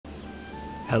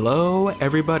Hello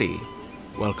everybody,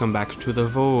 welcome back to the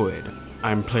Void.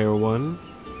 I'm Player 1,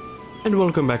 and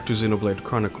welcome back to Xenoblade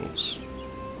Chronicles.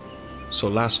 So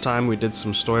last time we did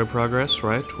some story progress,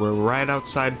 right? We're right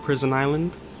outside Prison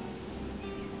Island.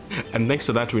 And thanks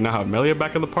to that we now have Melia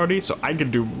back in the party, so I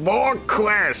can do more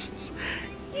quests!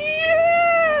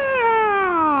 Yeah!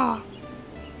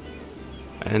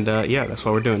 And yeah, that's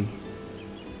what we're doing.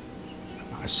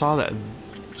 I saw that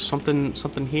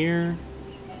something here.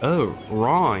 Oh,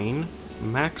 Rhine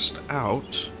maxed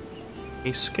out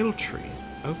a skill tree.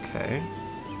 Okay.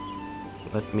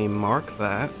 Let me mark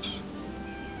that.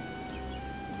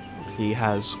 He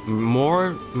has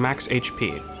more max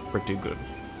HP. Pretty good.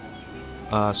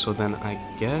 So then I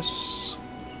guess...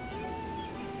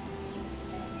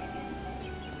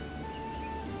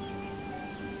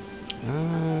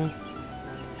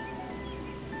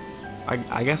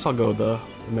 I guess I'll go the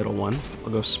middle one.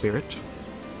 I'll go Spirit.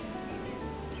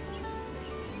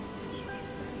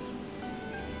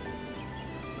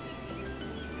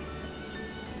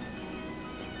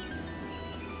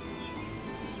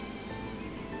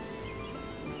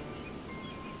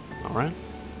 Alright.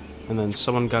 And then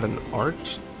someone got an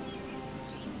art.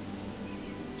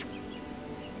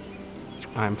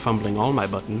 I'm fumbling all my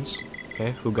buttons.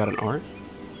 Okay, who got an art?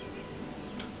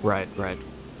 Right.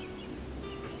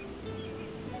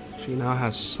 She now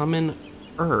has Summon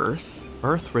Earth.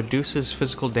 Earth reduces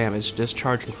physical damage.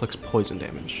 Discharge inflicts poison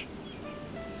damage.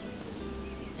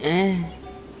 I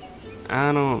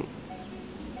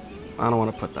don't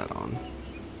want to put that on.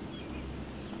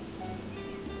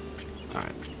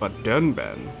 Alright, but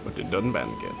Dunban, what did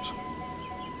Dunban get?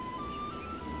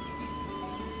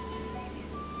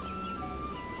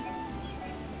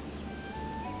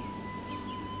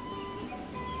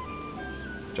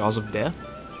 Jaws of Death?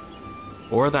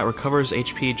 Or that recovers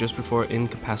HP just before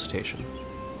incapacitation.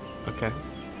 Okay.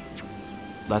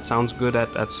 That sounds good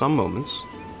at some moments,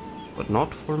 but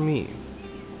not for me.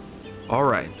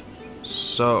 Alright,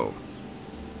 so...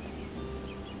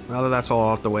 now that that's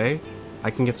all out the way, I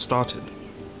can get started.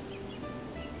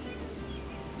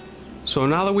 So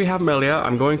now that we have Melia,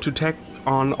 I'm going to take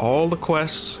on all the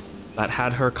quests that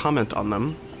had her comment on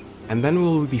them, and then we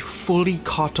will be fully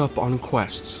caught up on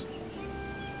quests.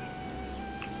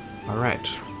 Alright,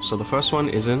 so the first one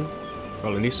is in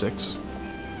Quality 6,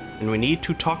 and we need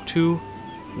to talk to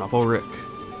Nopon,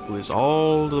 who is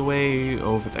all the way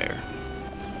over there.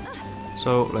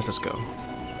 So let us go.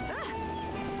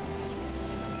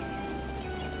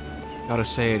 Gotta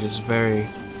say, it is very,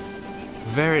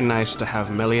 very nice to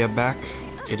have Melia back.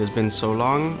 It has been so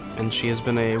long, and she has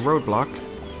been a roadblock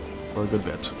for a good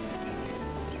bit.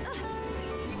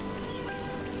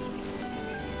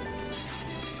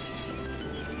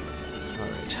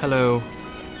 Alright, hello,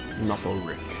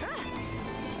 Nopon.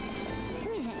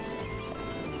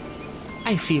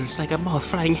 I feels like a moth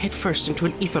flying headfirst into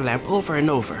an ether lamp over and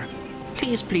over.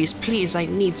 Please, please, please, I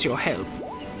needs your help.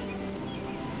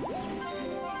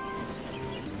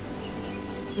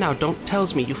 Now, don't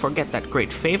tells me you forget that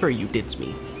great favor you did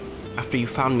me. After you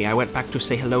found me, I went back to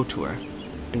say hello to her.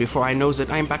 And before I knows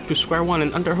it, I am back to square one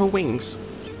and under her wings.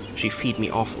 She feed me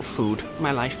awful food.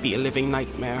 My life be a living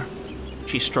nightmare.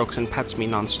 She strokes and pats me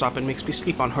non-stop and makes me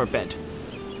sleep on her bed.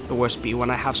 The worst be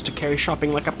when I has to carry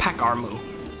shopping like a pack armoo.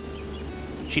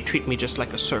 She treat me just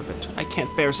like a servant. I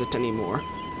can't bears it anymore.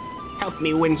 Help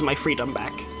me wins my freedom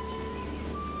back.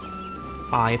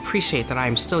 I appreciate that I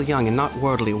am still young and not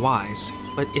worldly wise.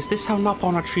 But is this how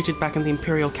Nopon are treated back in the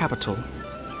Imperial capital?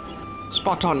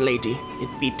 Spot on, lady.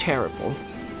 It'd be terrible.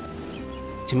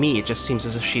 To me, it just seems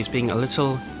as if she's being a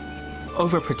little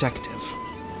overprotective.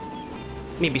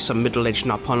 Maybe some middle-aged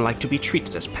Nopon like to be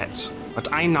treated as pets, but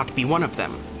I not be one of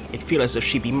them. It feel as if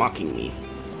she be mocking me.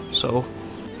 So,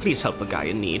 please help a guy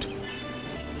in need.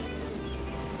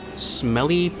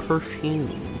 Smelly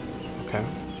perfume. Okay.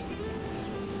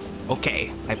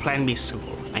 Okay, my plan be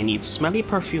simple. I need smelly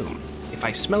perfume. If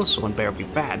I smell so unbearably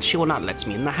bad, she will not let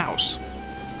me in the house.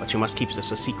 But you must keep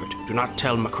this a secret. Do not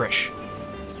tell Makrish.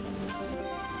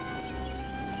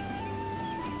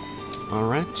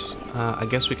 Alright, I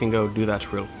guess we can go do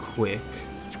that real quick.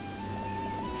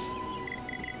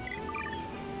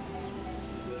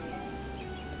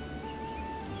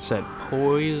 It said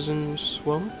Poison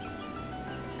Swamp?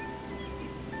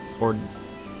 Or...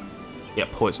 yeah,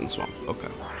 Poison Swamp, okay.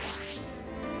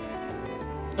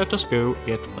 Let us go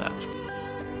get that.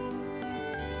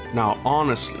 Now,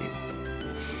 honestly,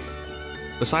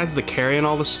 besides the carry and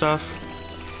all this stuff,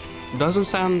 doesn't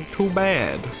sound too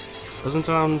bad. Doesn't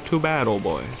sound too bad, old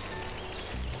boy.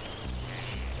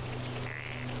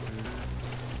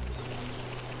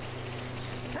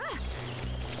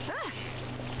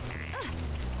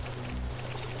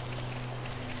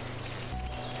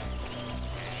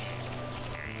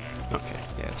 Okay,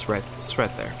 yeah, it's right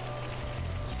there.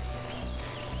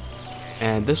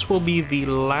 And this will be the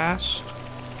last,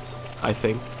 I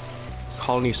think,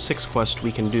 Colony 6 quest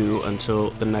we can do until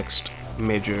the next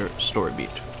major story beat.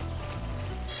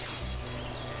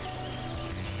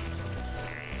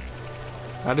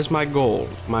 That is my goal.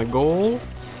 My goal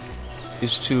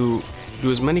is to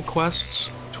do as many quests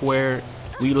to where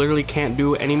we literally can't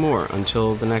do any more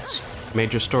until the next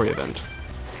major story event.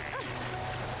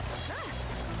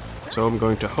 So I'm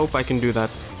going to hope I can do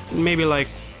that in maybe like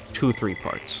 2-3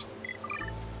 parts.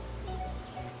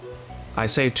 I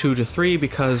say 2 to 3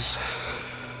 because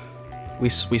we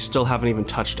still haven't even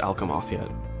touched Alchemoth yet.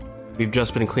 We've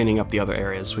just been cleaning up the other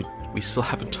areas. We still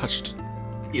haven't touched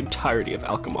the entirety of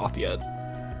Alchemoth yet.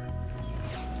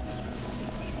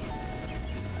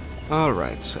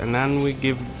 Alright, and then we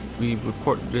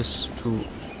report this to,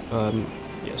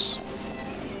 yes.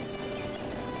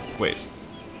 Wait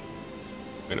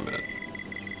a minute.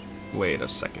 Wait a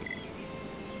second.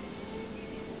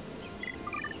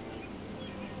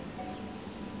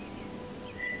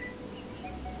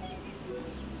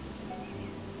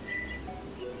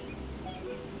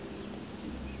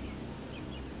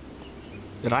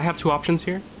 Did I have 2 options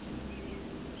here?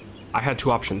 I had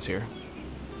 2 options here.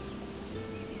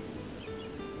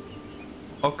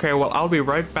 Okay, well, I'll be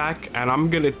right back, and I'm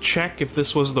gonna check if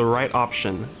this was the right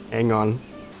option. Hang on.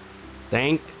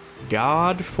 Thank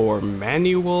God for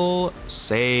manual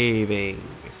saving.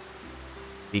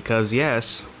 Because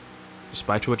yes,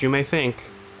 despite what you may think,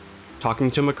 talking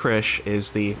to McCrish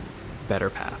is the better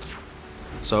path.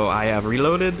 So I have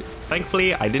reloaded.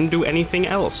 Thankfully, I didn't do anything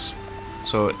else.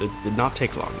 So it did not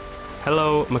take long.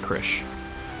 Hello, McCrish.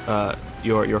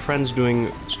 Your friend's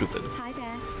doing stupid. Hi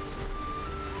there.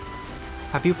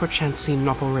 Have you perchance seen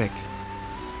Nopon?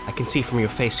 I can see from your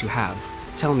face you have.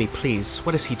 Tell me, please,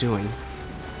 what is he doing?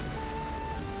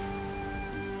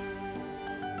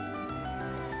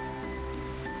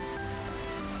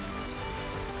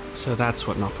 So that's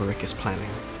what Nopon is planning.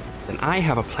 Then I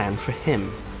have a plan for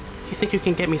him. You think you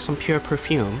can get me some pure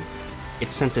perfume?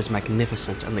 Its scent is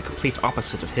magnificent and the complete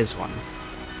opposite of his one.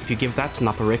 If you give that to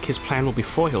Nopon, his plan will be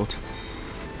foiled.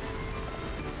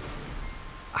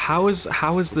 How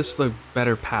is this the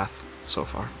better path so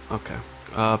far? Okay.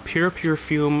 Pure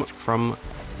perfume from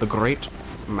the Great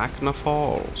Machna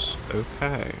Falls.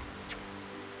 Okay.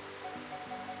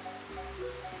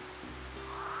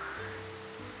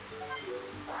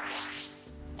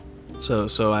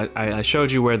 So I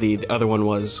showed you where the other one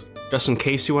was, just in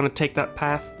case you want to take that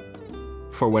path.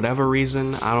 For whatever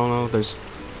reason, I don't know, there's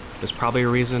probably a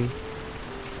reason.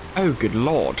 Oh, good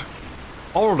lord.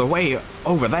 All the way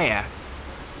over there.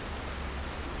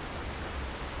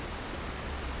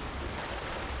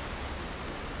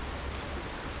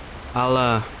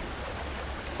 I'll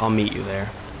meet you there.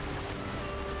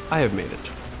 I have made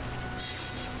it.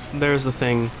 There's the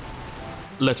thing.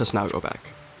 Let us now go back.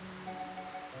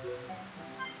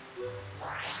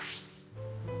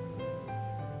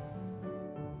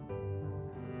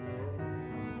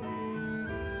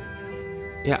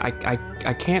 Yeah,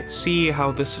 I can't see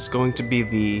how this is going to be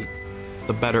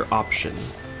the better option.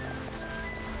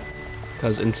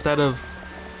 Because instead of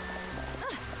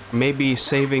maybe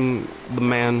saving the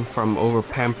man from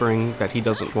over-pampering that he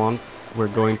doesn't want, we're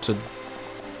going to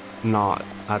not.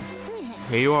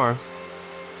 Here you are.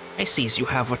 I sees you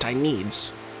have what I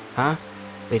needs. Huh?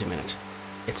 Wait a minute.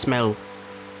 It smell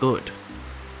good.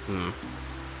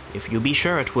 If you be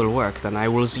sure it will work, then I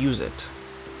will use it.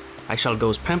 I shall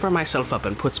goes pamper myself up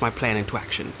and puts my plan into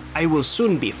action. I will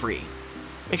soon be free.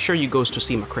 Make sure you goes to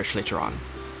see McCrish later on.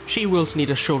 She wills need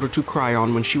a shoulder to cry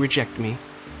on when she reject me.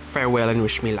 Farewell and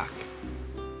wish me luck.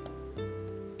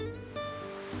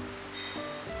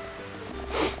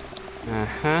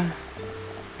 Uh-huh.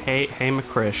 Hey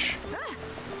McCrish.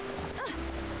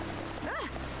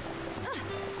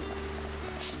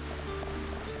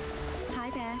 Hi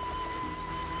there.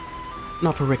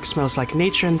 Nopon smells like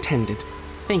nature intended.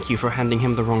 Thank you for handing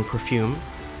him the wrong perfume.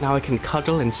 Now I can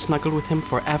cuddle and snuggle with him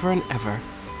forever and ever.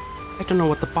 I don't know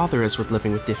what the bother is with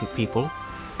living with different people.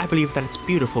 I believe that it's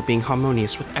beautiful being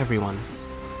harmonious with everyone.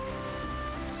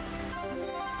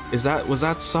 Was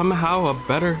that somehow a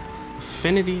better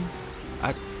affinity?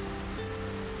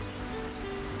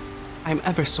 I'm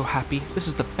ever so happy. This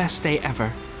is the best day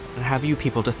ever. And I have you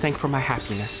people to thank for my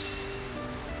happiness.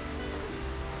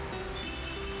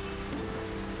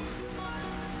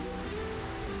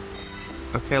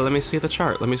 Okay, let me see the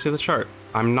chart. Let me see the chart.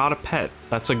 I'm not a pet.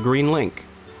 That's a green link.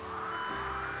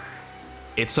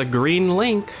 It's a green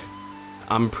link.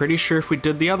 I'm pretty sure if we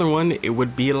did the other one, it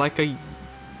would be like a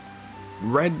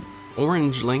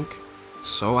red-orange link.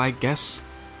 So I guess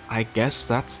I guess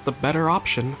that's the better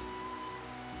option.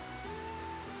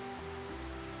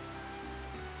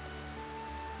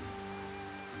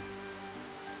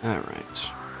 Alright.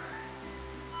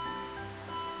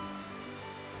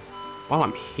 While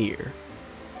I'm here,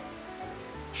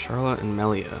 Charlotte and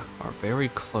Melia are very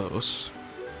close.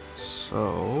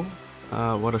 So,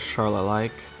 what does Charlotte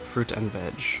like? Fruit and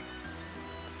veg.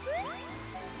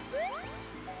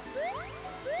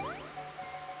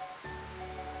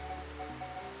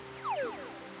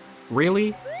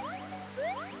 Really?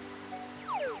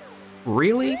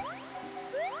 Really?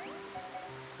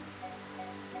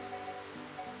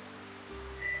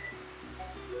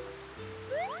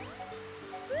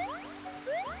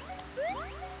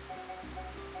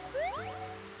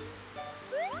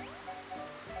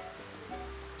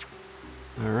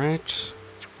 Alright,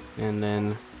 and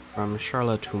then from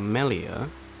Charlotte to Melia,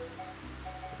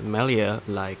 Melia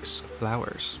likes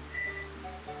flowers.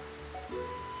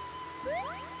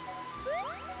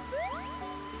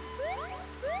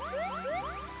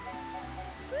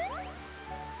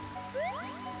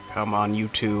 Come on, you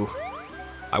two.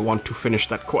 I want to finish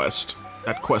that quest.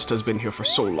 That quest has been here for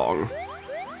so long.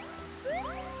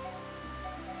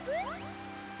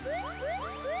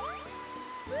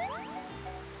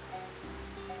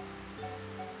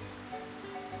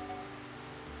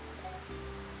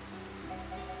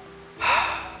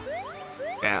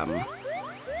 Damn.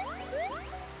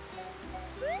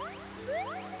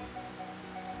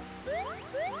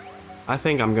 I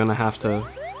think I'm gonna have to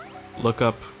look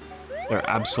up their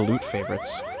absolute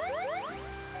favorites.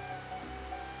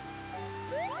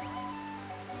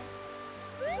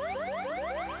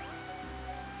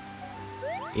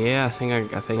 Yeah, I think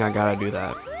I gotta do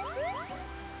that.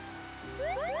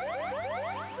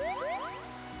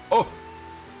 Oh!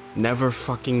 Never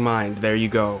fucking mind. There you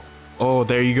go. Oh,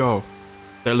 there you go.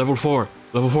 They're level 4.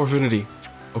 Level 4 affinity.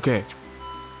 Okay.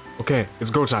 Okay,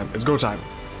 it's go time. It's go time.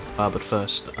 But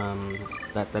first,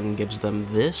 that then gives them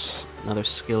this. Another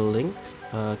skill link.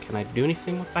 Can I do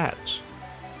anything with that?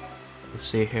 Let's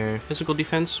see here. Physical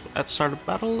defense at start of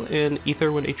battle and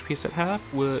ether when HP is at half.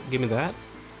 Will give me that.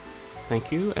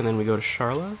 Thank you. And then we go to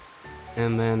Charla.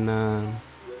 And then,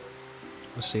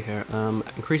 let's see here.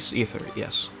 Increases ether.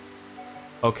 Yes.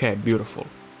 Okay, beautiful.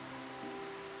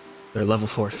 They're level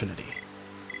 4 affinity.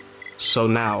 So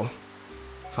now,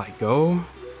 if I go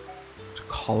to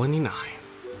Colony 9.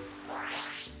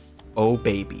 Oh,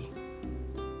 baby.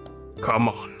 Come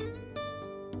on.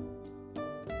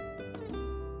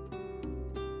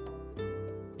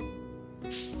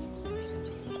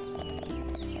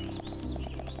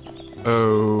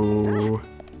 Oh.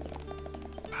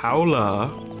 Paula.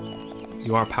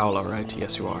 You are Paula, right?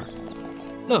 Yes, you are.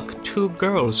 Look, two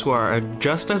girls who are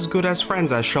just as good as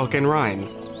friends as Shulk and Ryan.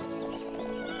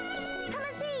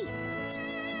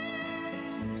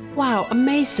 Wow,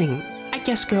 amazing! I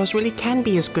guess girls really can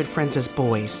be as good friends as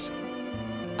boys.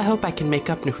 I hope I can make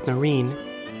up with Noreen.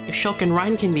 If Shulk and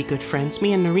Ryan can be good friends,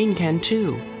 me and Noreen can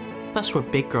too. Plus, we're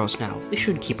big girls now. We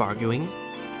shouldn't keep arguing.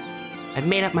 I've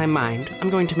made up my mind. I'm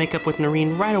going to make up with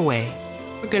Noreen right away.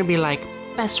 We're gonna be like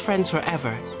best friends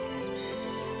forever.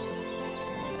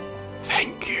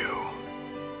 Thank you.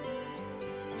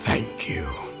 Thank you.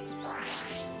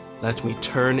 Let me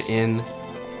turn in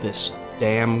this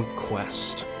damn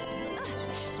quest.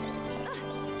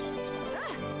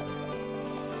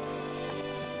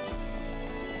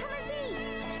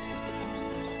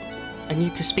 I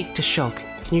need to speak to Shulk.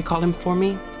 Can you call him for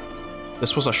me?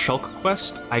 This was a Shulk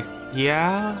quest?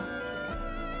 Yeah,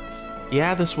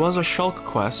 this was a Shulk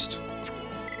quest.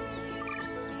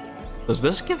 Does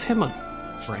this give him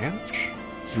a branch?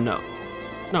 No.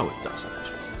 No, it doesn't.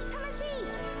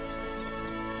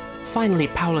 Finally,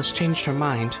 Paula's changed her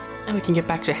mind. Now we can get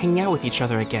back to hanging out with each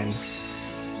other again.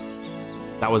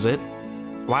 That was it?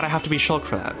 Why'd I have to be Shulk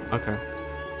for that? Okay.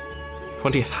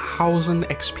 20,000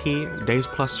 XP, days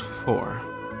plus 4.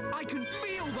 I can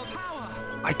feel the power!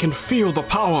 I can feel the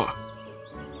power!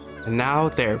 And now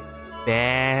they're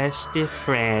best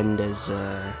friends.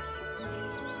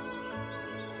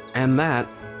 And that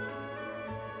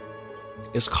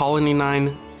is Colony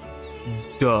 9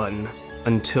 done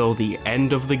until the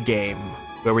end of the game,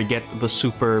 where we get the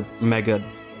super mega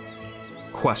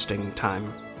questing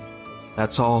time.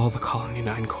 That's all the Colony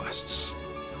 9 quests.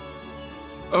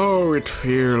 Oh, it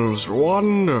feels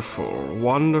wonderful,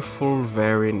 wonderful,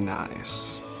 very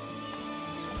nice.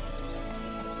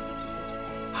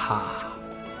 Ha.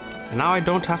 And now I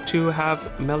don't have to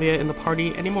have Melia in the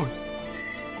party anymore.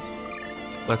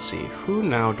 Let's see, who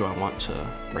now do I want to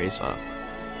raise up?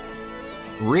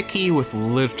 Ricky with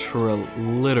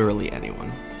literally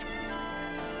anyone.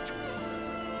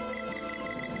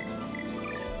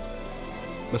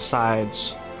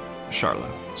 besides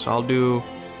Charlotte. So I'll do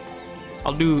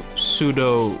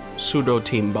pseudo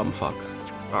team bumfuck.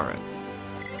 All right.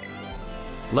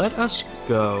 Let us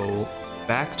go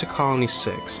back to Colony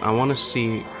 6. I want to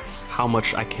see how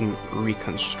much I can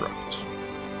reconstruct.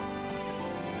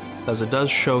 As it does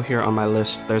show here on my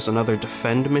list, there's another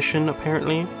defend mission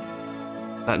apparently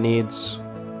that needs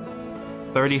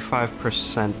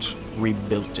 35%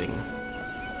 rebuilding.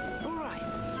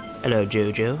 Hello,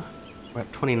 Jojo. We're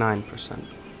at 29%.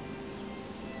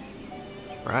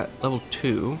 We're at level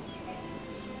 2.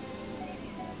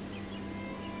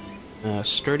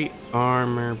 Sturdy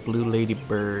armor, blue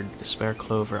ladybird, despair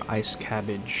clover, ice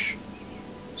cabbage,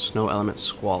 snow element,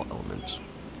 squall element.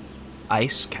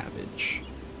 Ice cabbage.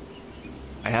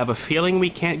 I have a feeling we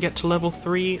can't get to level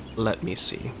 3. Let me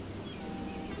see.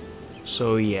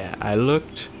 So yeah, I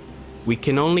looked. We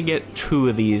can only get 2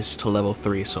 of these to level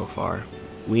 3 so far.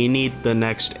 We need the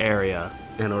next area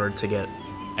in order to get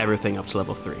everything up to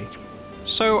level 3.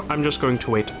 So I'm just going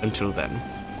to wait until then.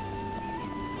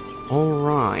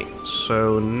 Alright,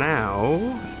 so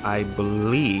now I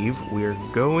believe we're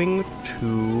going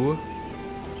to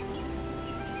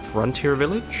Frontier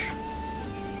Village.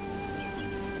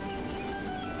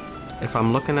 If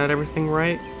I'm looking at everything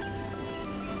right.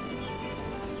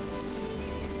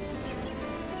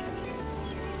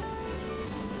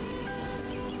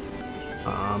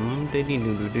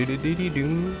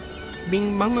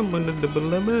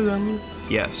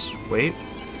 Yes, wait.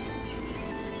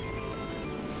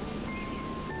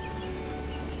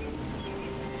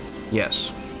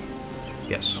 Yes.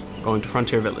 Yes, going to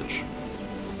Frontier Village.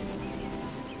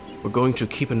 We're going to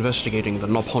keep investigating the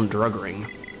Nopon drug ring.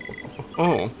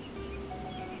 Oh.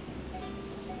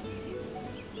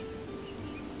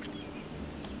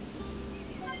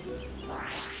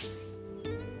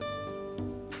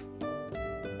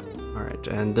 Alright,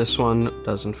 and this one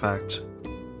does in fact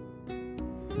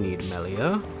need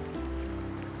Melia.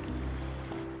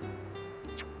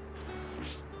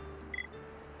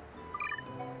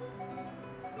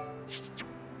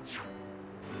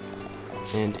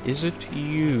 And is it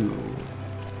you?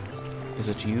 Is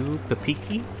it you,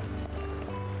 Papiki?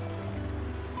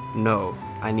 No,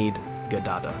 I need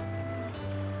Gadada.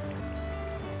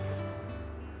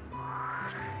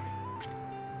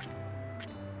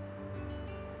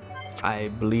 I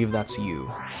believe that's you.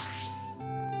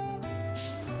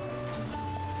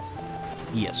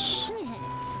 Yes.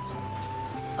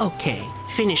 Okay,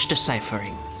 finish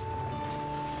deciphering.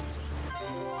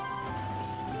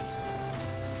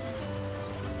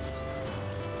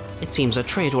 It seems a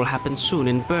trade will happen soon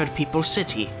in Bird People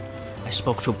City. I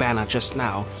spoke to Banna just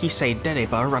now. He say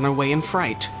Dereba run away in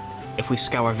fright. If we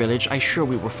scour village, I sure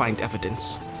we will find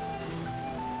evidence.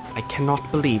 I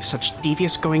cannot believe such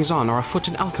devious goings-on are afoot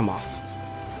in Alchemoth.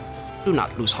 Do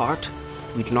not lose heart.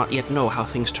 We do not yet know how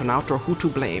things turn out or who to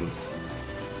blame.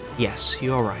 Yes,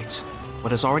 you are right.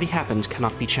 What has already happened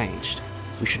cannot be changed.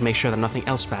 We should make sure that nothing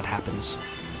else bad happens.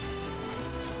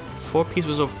 4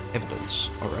 pieces of evidence,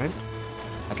 alright?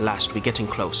 At last, we're getting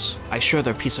close. I sure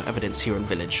there are piece of evidence here in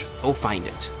village. Go find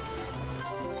it.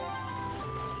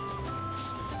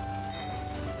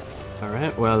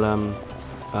 Alright, well,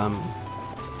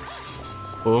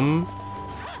 boom.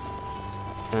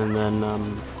 And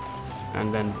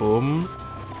then boom.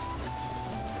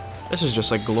 This is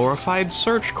just a glorified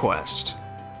search quest.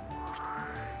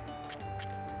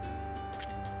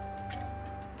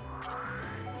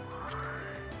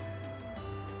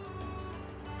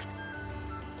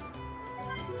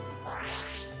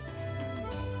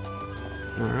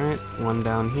 Alright, one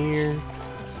down here.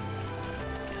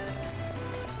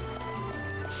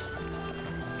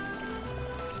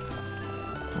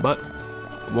 But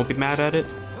I won't be mad at it.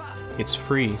 It's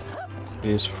free. It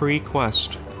is free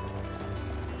quest.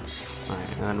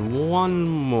 Alright, and one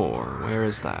more. Where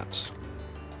is that?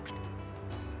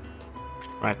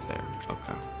 Right there.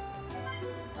 Okay.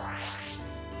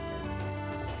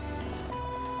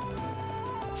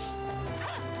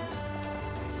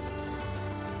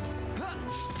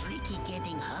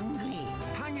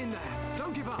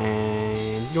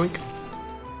 And yoink.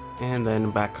 And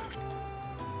then back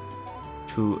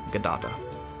to Gadada.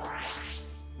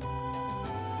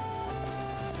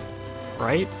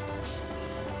 Right?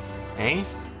 Eh?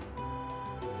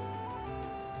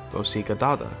 Go see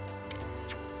Gadada.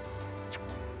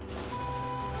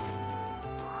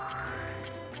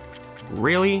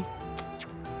 Really?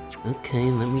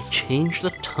 Okay, let me change the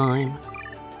time.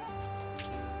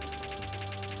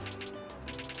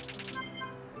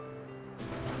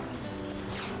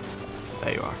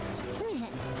 There you are.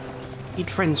 Need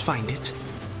friends find it.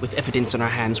 With evidence in our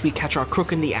hands, we catch our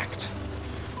crook in the act.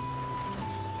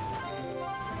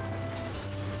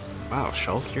 Wow,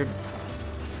 Shulk, you're...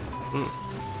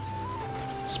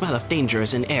 Smell of danger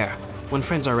is in air. When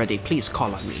friends are ready, please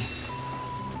call on me.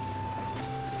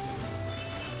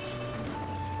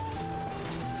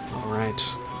 Alright,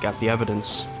 got the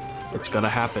evidence. It's gonna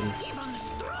happen.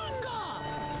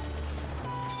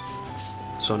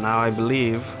 So now I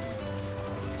believe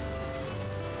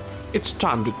it's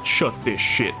time to shut this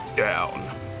shit down.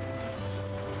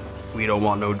 We don't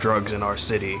want no drugs in our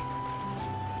city.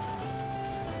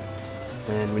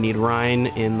 And we need Ryan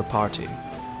in the party.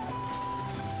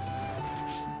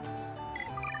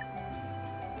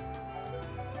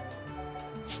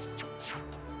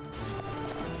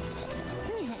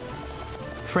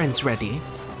 Friends ready.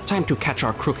 Time to catch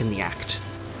our crook in the act.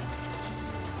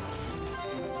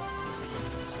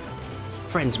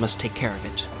 Friends must take care of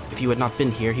it. If you had not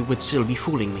been here, he would still be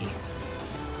fooling me.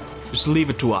 Just leave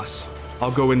it to us.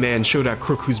 I'll go in there and show that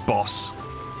crook who's boss.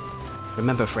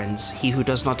 Remember, friends, he who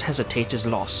does not hesitate is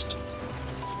lost.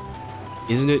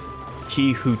 Isn't it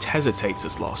he who hesitates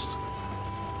is lost?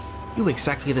 You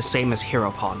exactly the same as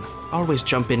Nopon. Always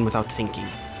jump in without thinking.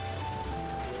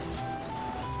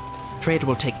 Trade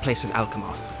will take place in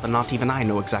Alchemoth, but not even I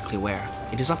know exactly where.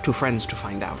 It is up to friends to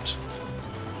find out.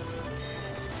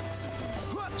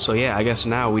 So yeah, I guess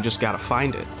now we just gotta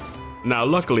find it. Now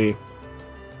luckily,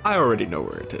 I already know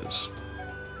where it is.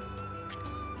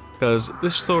 Because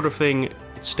this sort of thing, it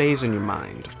stays in your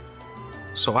mind.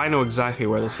 So I know exactly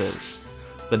where this is.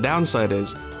 The downside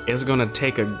is, it's gonna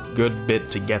take a good bit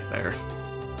to get there.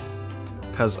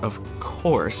 Because of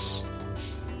course,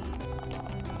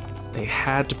 they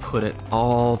had to put it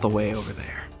all the way over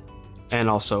there. And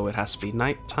also, it has to be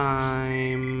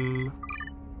nighttime.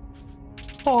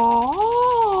 Aww.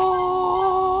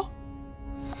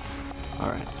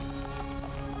 Alright.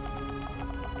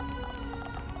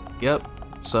 Yep,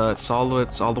 it's all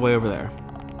the way over there.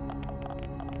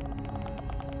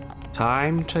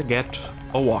 Time to get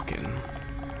a walk-in.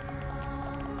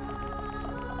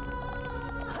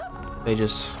 They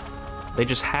just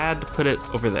had to put it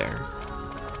over there.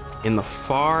 In the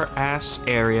far-ass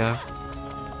area,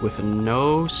 with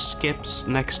no skips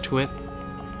next to it,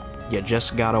 you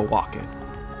just gotta walk it.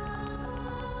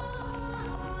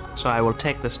 So I will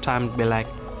take this time to be like,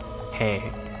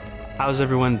 hey, how's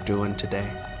everyone doing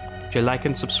today? Did you like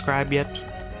and subscribe yet?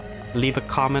 Leave a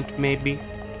comment, maybe?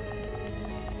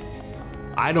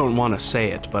 I don't want to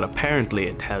say it, but apparently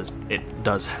it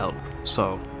does help,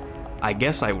 so I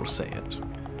guess I will say it.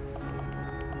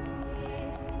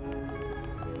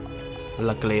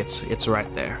 Luckily, it's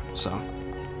right there, so.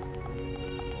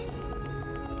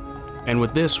 And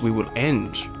with this, we will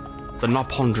end the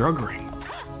Nopon drug ring.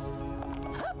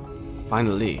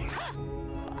 Finally.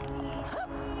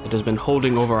 It has been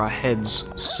holding over our heads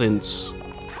since,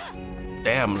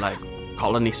 damn, like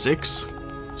Colony 6?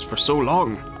 It's for so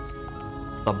long.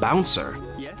 The bouncer.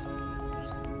 Yes?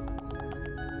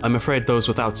 I'm afraid those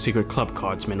without secret club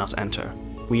cards may not enter.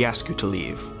 We ask you to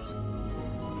leave.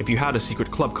 If you had a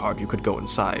secret club card, you could go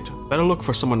inside. Better look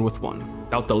for someone with one.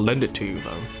 Doubt they'll lend it to you,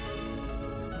 though.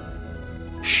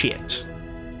 Shit.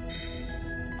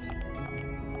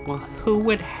 Well, who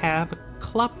would have a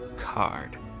club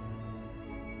card?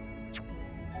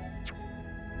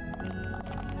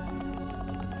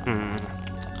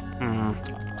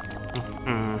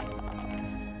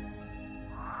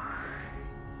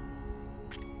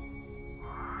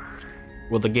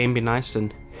 Will the game be nice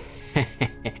and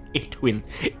it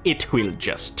will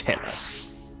just tell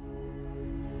us.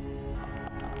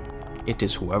 It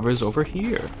is whoever's over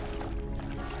here.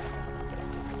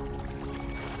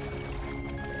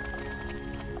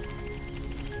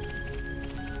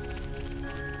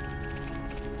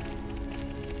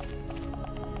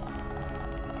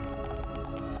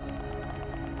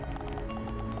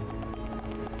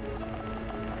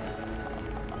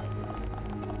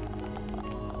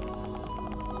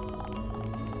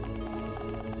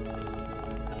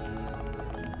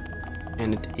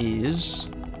 And it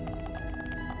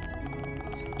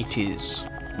is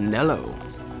Nello.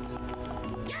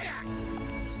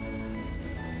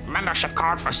 Membership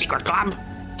card for secret club?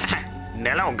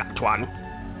 Nello got one.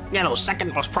 Nello's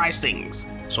second most prized things,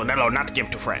 so Nello not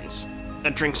give to friends. The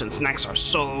drinks and snacks are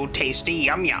so tasty,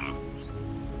 yum yum.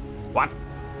 What?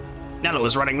 Nello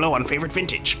is running low on favorite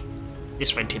vintage.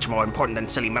 This vintage more important than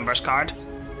silly members card?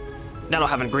 Nello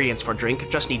have ingredients for drink,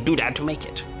 just need doodad to make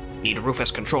it. Need Rufus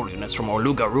control units from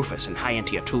Oluga Rufus and High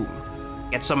Entia Tomb.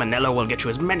 Get some and Nello will get you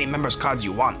as many members cards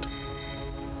you want.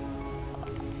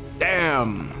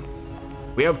 Damn!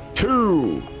 We have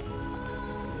 2!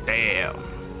 Damn.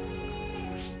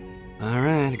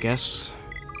 Alright, I guess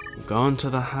we're going to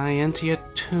the High Entia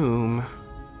Tomb.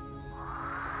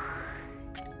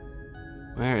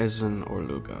 Where is an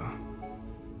Orluga?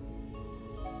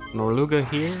 An Orluga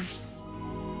here?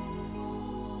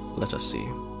 Let us see.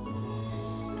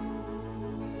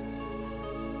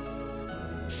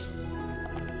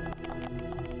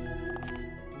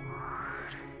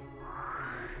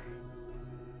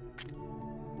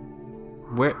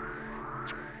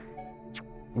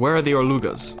 Where are the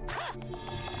Orlugas?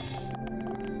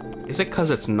 Is it because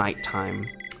it's nighttime?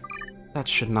 That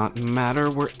should not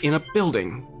matter. We're in a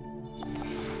building.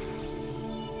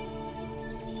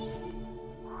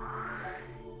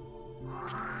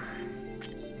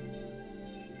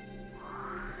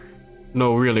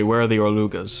 No, really, where are the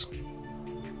Orlugas?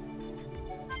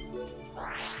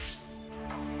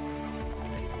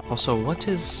 Also, what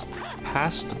is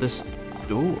past this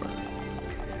door?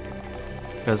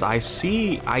 Because I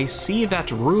see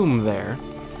that room there.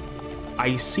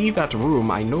 I see that room,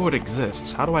 I know it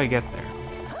exists. How do I get there?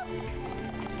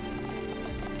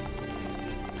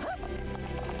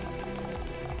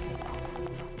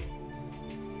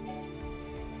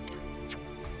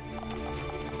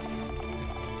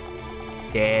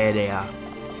 There they are.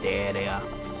 There they are.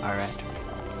 Alright.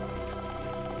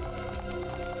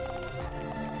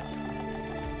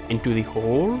 Into the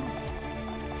hole?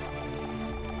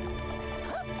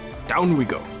 Down we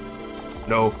go.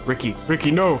 No, Ricky, no!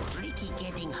 Ricky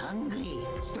getting hungry.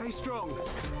 Stay strong.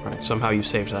 Alright, somehow you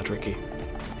saved that, Ricky.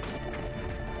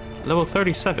 Level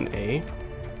 37, eh?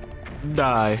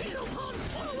 Die.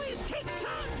 Always take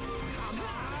time. Come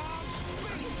on.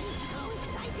 So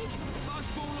excited. First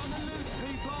ball on the loose,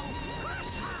 people. Crash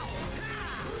power.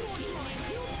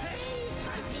 You pay.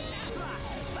 Back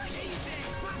easy.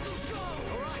 Battles go.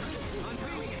 All right. I'm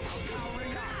feeling it.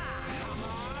 Powering up. Come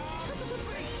on.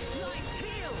 Light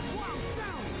heel. One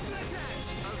down. Split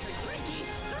edge.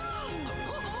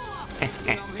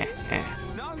 Okay. Ricky strong.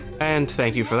 No. And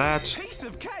thank you for that. Piece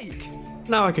of cake.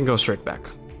 Now I can go straight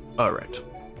back. Alright.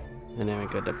 And then we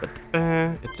go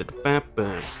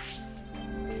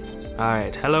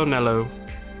Alright, hello Nello.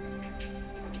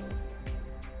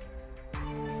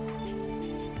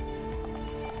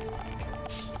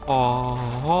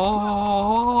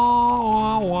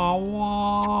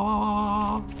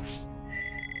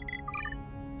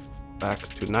 Back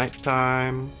to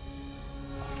nighttime.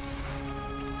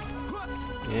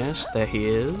 Yes, there he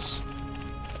is.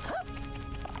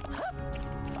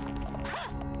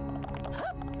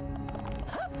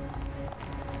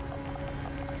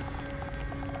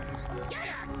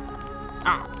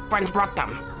 Friends brought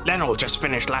them. Leno just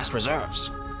finished last reserves.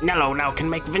 Nello now can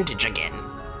make vintage again.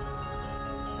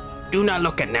 Do not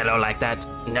look at Nello like that.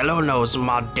 Nello knows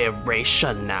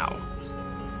moderation now.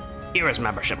 Here is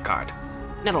membership card.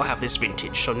 Nello have this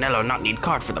vintage, so Nello not need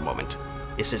card for the moment.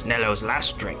 This is Nello's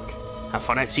last drink. Have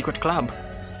fun at Secret Club.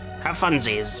 Have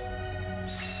funsies.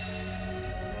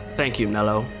 Thank you,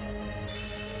 Nello.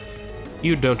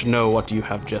 You don't know what you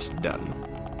have just done.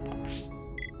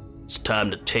 It's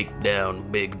time to take down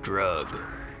Big Drug.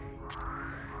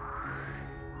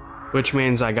 Which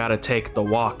means I gotta take the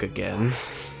walk again.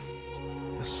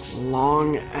 This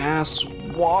long ass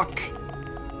walk.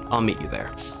 I'll meet you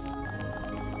there.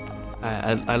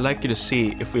 I'd like you to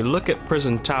see, if we look at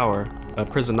Prison Tower,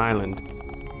 Prison Island,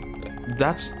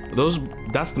 that's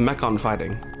the Mechon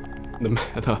fighting. The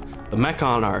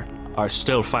Mechon are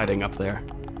still fighting up there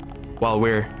while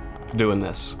we're doing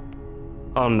this.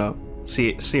 Oh no. See,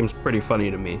 it seems pretty funny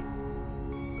to me.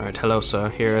 Alright, hello sir,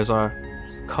 here is our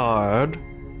card.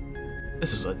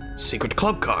 This is a secret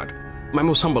club card. My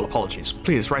most humble apologies.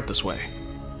 Please, right this way.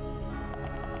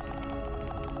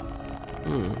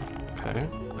 Okay.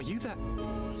 Are you that?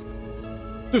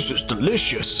 This is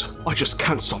delicious. I just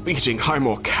can't stop eating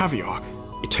Highmore caviar.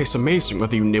 It tastes amazing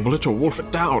whether you nibble it or wolf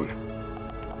it down.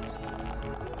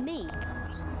 Me.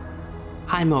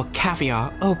 Highmore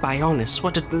caviar. Oh, Bionis,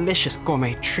 what a delicious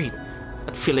gourmet treat.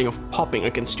 That feeling of popping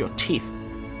against your teeth.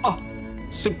 Oh,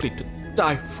 simply to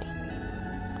die for.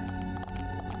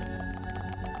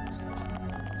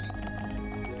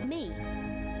 Me.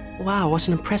 Wow, what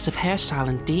an impressive hairstyle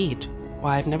indeed.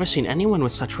 Why, I've never seen anyone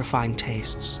with such refined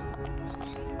tastes.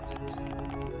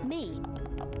 Me.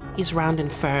 He's round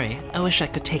and furry. I wish I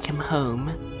could take him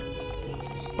home.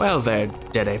 Well there,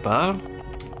 Dedeba.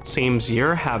 Seems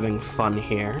you're having fun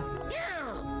here.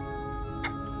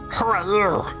 Who are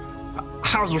you?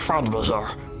 How you find me here?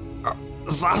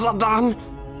 Zazadon?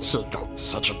 He got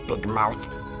such a big mouth.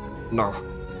 No.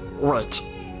 Wait.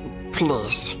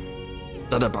 Please.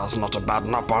 Dedeba's not a bad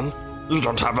Nopon. You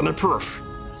don't have any proof.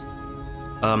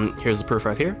 Here's the proof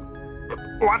right here.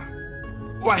 What?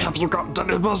 Why have you got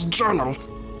Dedeba's journal?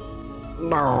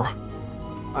 No.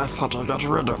 I thought I got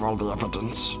rid of all the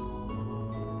evidence.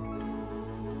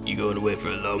 You going away for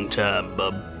a long time,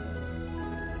 bub.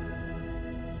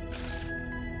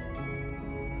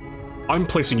 I'm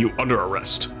placing you under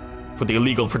arrest for the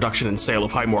illegal production and sale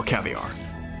of Highmore caviar.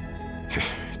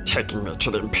 Taking me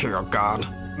to the Imperial Guard.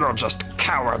 You're just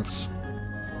cowards.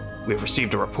 We have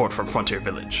received a report from Frontier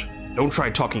Village. Don't try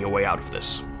talking your way out of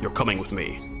this. You're coming with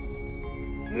me.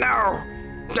 No!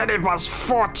 Deniba's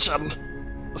fortune!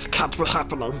 This can't be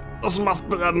happening. This must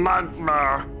be a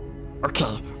nightmare.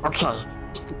 Okay.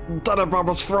 Deniba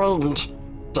was framed.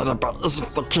 Deniba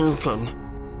isn't the kingpin.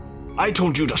 I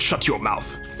told you to shut your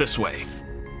mouth. This way.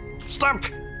 Stop!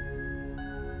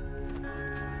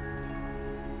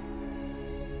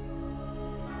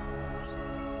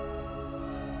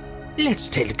 Let's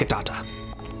tell Gadada.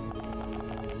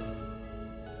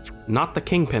 Not the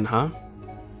kingpin, huh?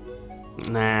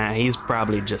 Nah, he's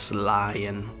probably just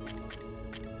lying.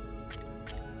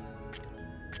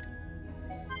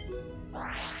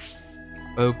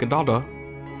 Oh, Gadada,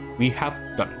 we have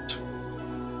done it.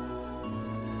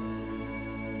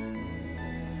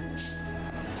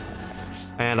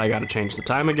 And I gotta change the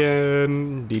time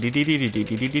again.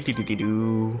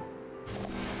 Dee-dee-dee-dee-dee-dee-dee-dee-dee-dee-doo.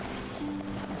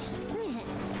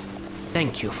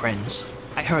 Thank you, friends.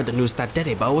 I heard the news that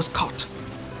Deniba was caught.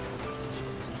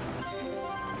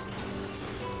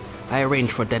 I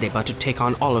arranged for Deniba to take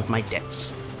on all of my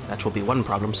debts. That will be one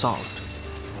problem solved.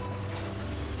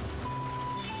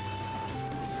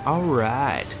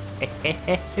 Alright.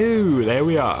 There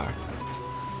we are.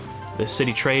 The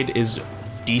city trade is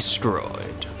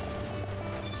destroyed.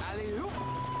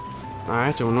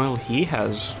 Alright, and well, he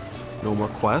has no more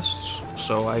quests,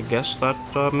 so I guess that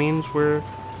means we've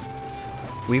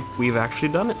actually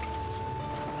done it.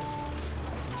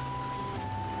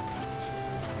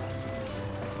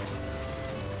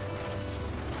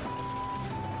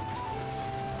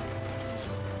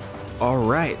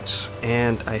 Alright,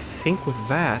 and I think with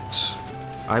that,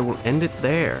 I will end it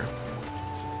there.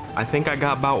 I think I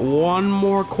got about one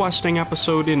more questing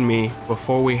episode in me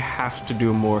before we have to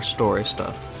do more story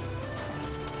stuff.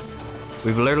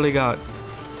 We've literally got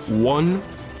one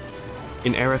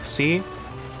in Aerith Sea,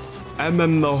 and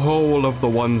then the whole of the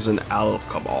ones in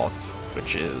Alcamoth,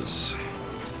 which is...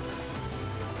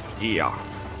 yeah.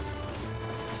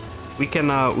 We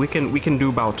can do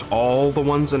about all the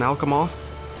ones in Alcamoth,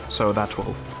 so that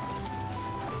will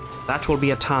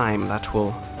be a time. That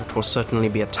will certainly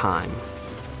be a time.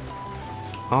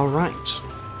 All right.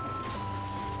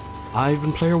 I've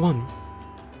been Player One,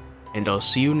 and I'll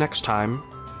see you next time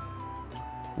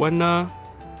when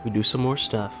we do some more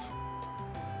stuff.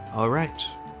 All right.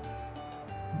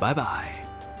 Bye bye.